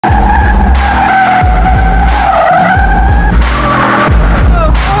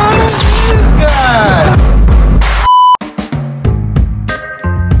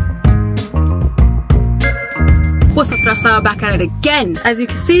back at it again. As you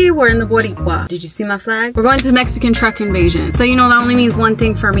can see, we're in the Boricua. Did you see my flag? We're going to Mexican truck invasion. So you know that only means one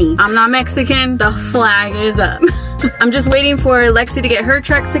thing for me. I'm not Mexican, the flag is up. I'm just waiting for Lexi to get her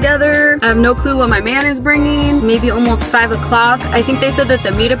truck together. I have no clue what my man is bringing. Maybe almost 5 o'clock. I think they said that the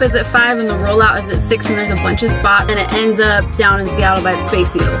meetup is at 5 and the rollout is at 6, and there's a bunch of spots, and it ends up down in Seattle by the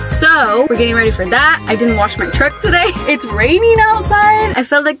Space Needle. So we're getting ready for that. I didn't wash my truck today. It's raining outside. I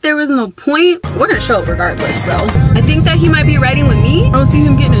felt like there was no point. We're gonna show up regardless, so. I think that he might be riding with me. I don't see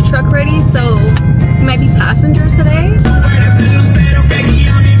him getting a truck ready, so he might be passenger today.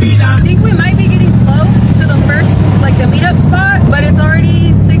 I think we might be getting close to the first, like the meetup spot, but it's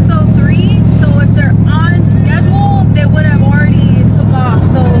already 6:03, so if they're on schedule, they would have already took off.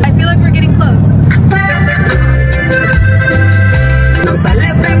 So I feel like we're getting close.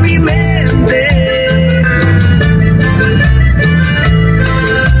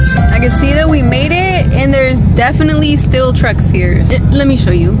 I can see that we made it, and there's definitely still trucks here. Let me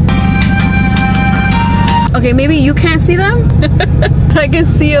show you. Okay, maybe you can't see them. I can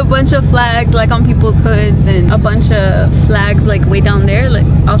see a bunch of flags like on people's hoods and a bunch of flags like way down there. Like,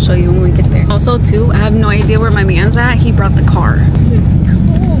 I'll show you when we get there. Also too, I have no idea where my man's at. He brought the car. It's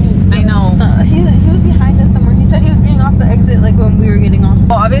cold. I know. He was behind us somewhere. He said he was getting off the exit like when we were getting off.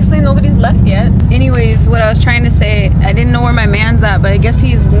 Well, obviously nobody's left yet. Anyways, what I was trying to say, I didn't know where my man's at, but I guess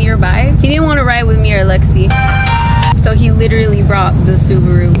he's nearby. He didn't want to ride with me or Lexi, so he literally brought the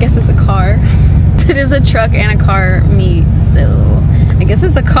Subaru. I guess it's a car. It is a truck and a car meet, so I guess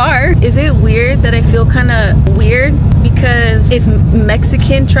it's a car. Is it weird that I feel kind of weird because it's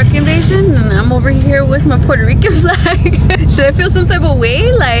Mexican truck invasion and I'm over here with my Puerto Rican flag? Should I feel some type of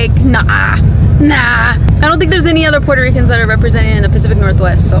way? Like, nah. I don't think there's any other Puerto Ricans that are represented in the Pacific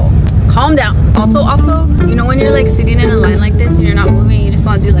Northwest, so calm down. Also, you know when you're like sitting in a line like this and you're not moving, you just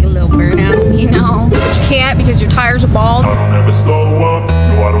want to do like a little burnout, you know? But you can't because your tires are bald. I don't ever slow up,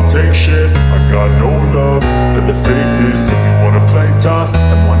 no I don't take shit. I got no love for the fakeness. If you wanna play tough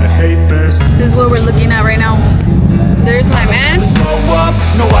and wanna hate this, this is what we're looking at right now. There's my man. slow up,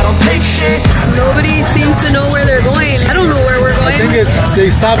 no I don't take shit. Nobody seems to know where they're going. I don't know where we're going. I think they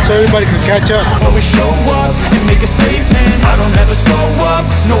stopped so everybody can catch up. Always show up and make a statement. I don't ever slow up,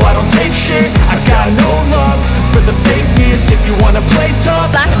 no I don't take shit. I got no love for the fakeness. If you wanna play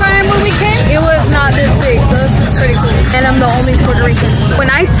tough. Last time when we came, it was not this big, so this is pretty cool. And I'm the only Puerto Rican. When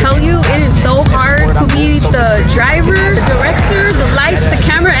I tell you it is so hard to be the driver, the director, the lights, the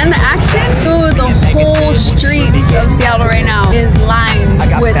camera, and the action, dude, the whole streets of Seattle right now is lined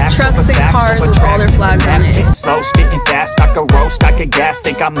with trucks and cars with all their flags on it. Slow, spitting fast, I could roast, I could gas.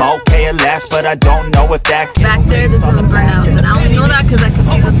 Think I'm okay at last, but I don't know if that can. Back there, they're doing burnouts, and I only know that because I can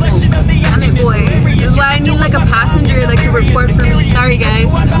see the smoke. Damn it, boy. This is why I need like a passenger that can record for me. Sorry, guys.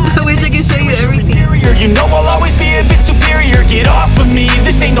 I wish I could show you everything. You know I'll always be a bit superior. Get off of me,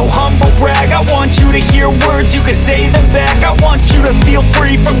 this ain't no humble brag. I want you to hear words, you can say them back. I want you to feel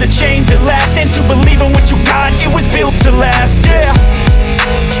free from the chains at last, and to believe in what you got, it was built to last, yeah.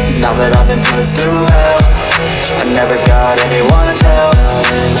 Now that I've been put through hell, I never got anyone's help.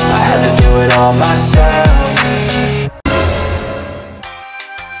 I had to do it all myself.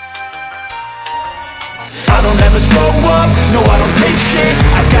 I don't ever slow up, no I don't take shit.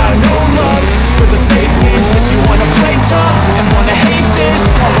 I got no love for the fakeness. If you wanna play tough and wanna hate this,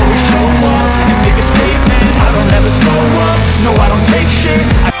 I'll always show up and make a statement. I don't ever slow up, no I don't take shit.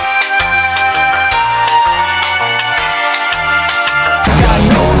 I got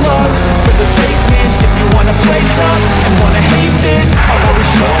no love for the fakeness. If you wanna play tough and wanna hate this, I'll always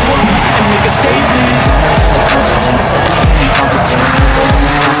show up and make a statement.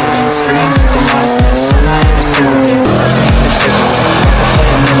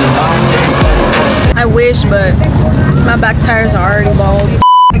 I wish, but my back tires are already bald.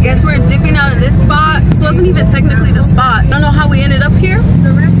 I guess we're dipping out of this spot. This wasn't even technically the spot. I don't know how we ended up here.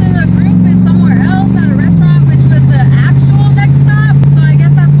 The rest of the group is somewhere else at a restaurant, which was the actual next stop. So I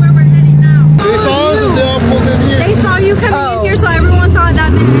guess that's where we're heading now. They saw us and they all pulled in here. They saw you coming in here, so everyone thought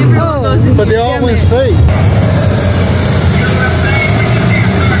that meant everyone goes in. But they all went straight.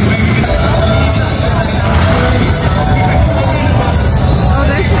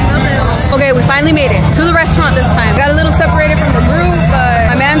 Okay, we finally made it to the restaurant this time. Got a little separated from the group,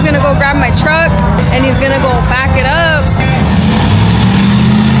 but my man's gonna go grab my truck and he's gonna go back it up.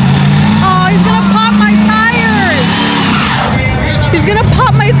 Oh, he's gonna pop my tires! He's gonna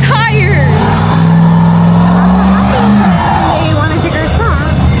pop my tires! Hey, you wanna take our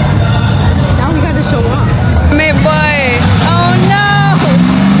spot? Now we gotta show up. My boy. Oh no!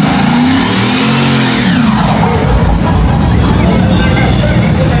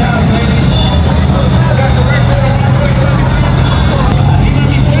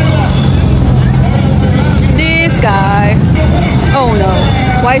 guy. Oh no.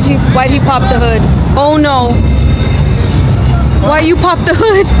 Why'd he pop the hood? Oh no. Why you pop the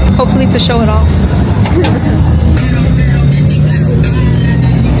hood? Hopefully to show it off.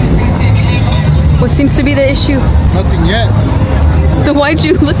 What seems to be the issue? Nothing yet. Then why'd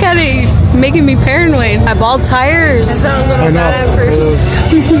you look at it? You're making me paranoid. I bald tires. I know.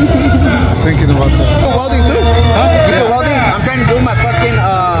 Thinking about that. You do welding too? Huh? You do welding? I'm trying to do my fucking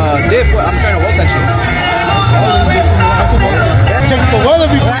dip. I'm trying to weld that shit. Check the weather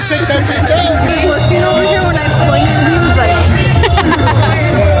before you take that shit down. He was looking over here when I swung it, and he was like,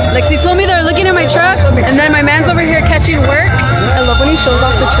 Lexi told me they're looking at my truck, and then my man's over here catching work. I love when he shows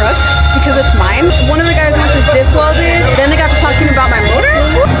off the truck because it's mine. One of the guys wants his diff welded. Then they got to talking about my motor.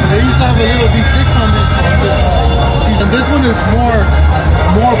 They used to have a little V6 on this. And this one is more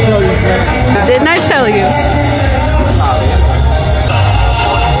plug-in. Didn't I tell you?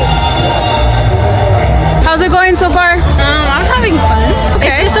 How's it going so far? I'm having fun.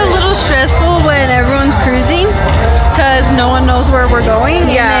 Okay. It's just a little stressful when everyone's cruising because no one knows where we're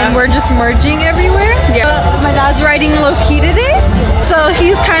going. Yeah. And then we're just merging everywhere. Yeah. My dad's riding low-key today. So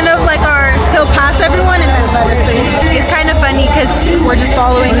he's kind of like he'll pass everyone and then let us in. It's kind of funny because we're just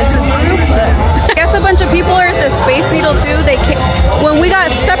following the Subaru, but I guess a bunch of people are at the Space Needle too. When we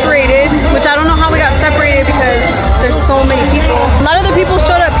got separated, which I don't know how we got separated because there's so many people. A lot of the people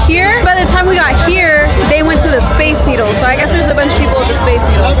showed up here. By the time we got here, they went to the Space Needle. So I guess there's a bunch of people at the Space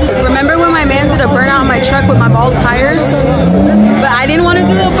Needle. Remember when my man did a burnout on my truck with my bald tires? But I didn't want to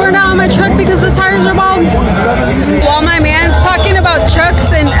do a burnout on my truck because the tires are bald. While my man's talking about trucks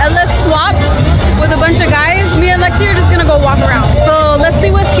and LS swaps with a bunch of guys, me and Lexi are just gonna go walk around. So let's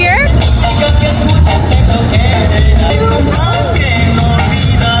see what's here.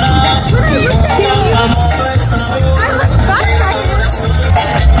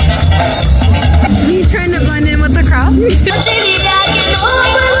 you trying to blend in with the crowd? To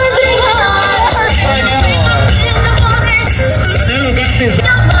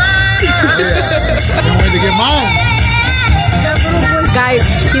get mine. Guys,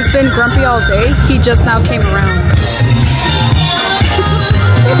 he's been grumpy all day. He just now came around.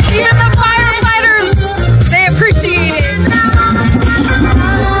 Even the firefighters, they appreciate it.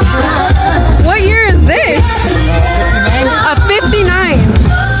 What year is this? A 59.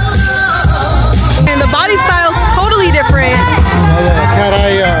 And the body style's totally different.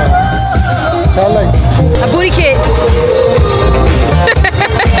 A booty kit.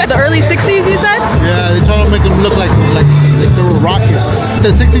 The early 60s, you said? Yeah, they try to make them look like they were rocket.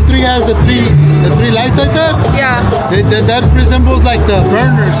 The 63 has the three lights like that. Yeah. That resembles like the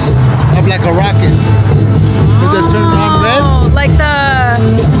burners of like a rocket. They're turned on red. Like the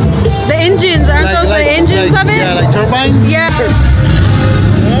engines, aren't those the engines of it? Yeah, like turbines. Yeah.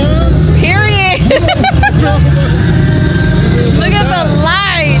 Period. Look at the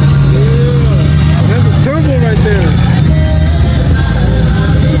lights. There's a turbo right there.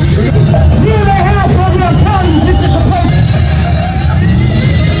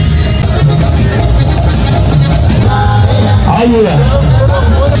 Oh yeah.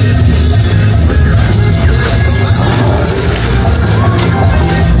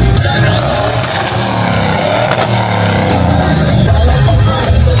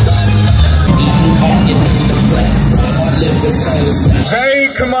 Hey,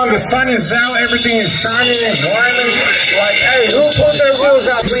 come on, the sun is out, everything is shining and glowing. Like, hey, who put their wheels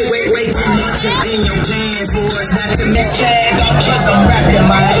out? Wait, too much up in your pants for us not to miss tag off, cause I'm rapping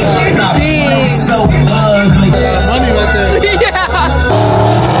my head off. So ugly. Money right there.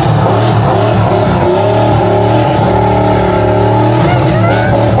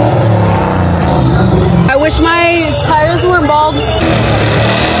 I wish my tires weren't bald.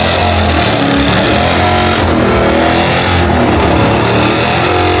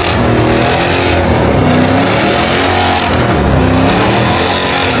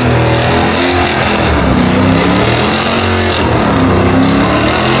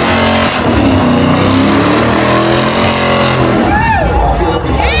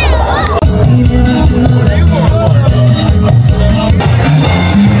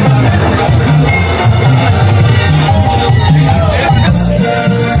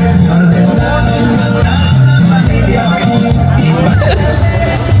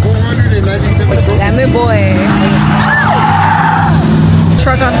 Boy.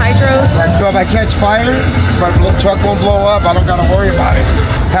 Truck on hydro. So if I catch fire, my truck won't blow up, I don't gotta worry about it.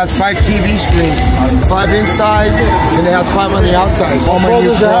 It has 5 TV screens, 5 inside, and it has 5 on the outside. All my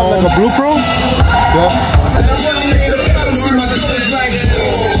new chrome. Like a blue chrome? Yeah.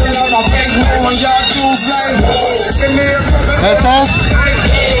 SS?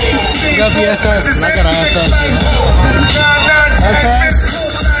 gotta be SS. I got an SS.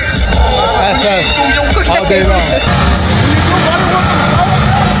 SS. All day long.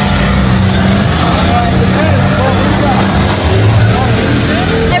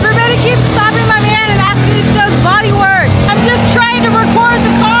 Everybody keeps stopping my man and asking if he does body work. I'm just trying to record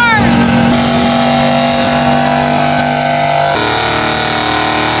the car.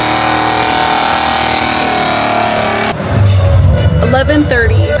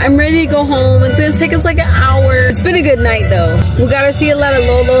 11:30. I'm ready to go home. It's gonna take us like an hour. It's been a good night though. We gotta see a lot of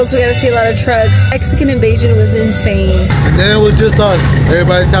Lolos. We gotta see a lot of trucks. Mexican invasion was insane. And then it was just us.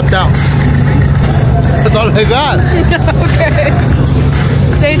 Everybody tapped out. That's all I got. Okay.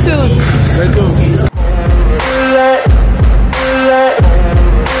 Stay tuned. Stay tuned.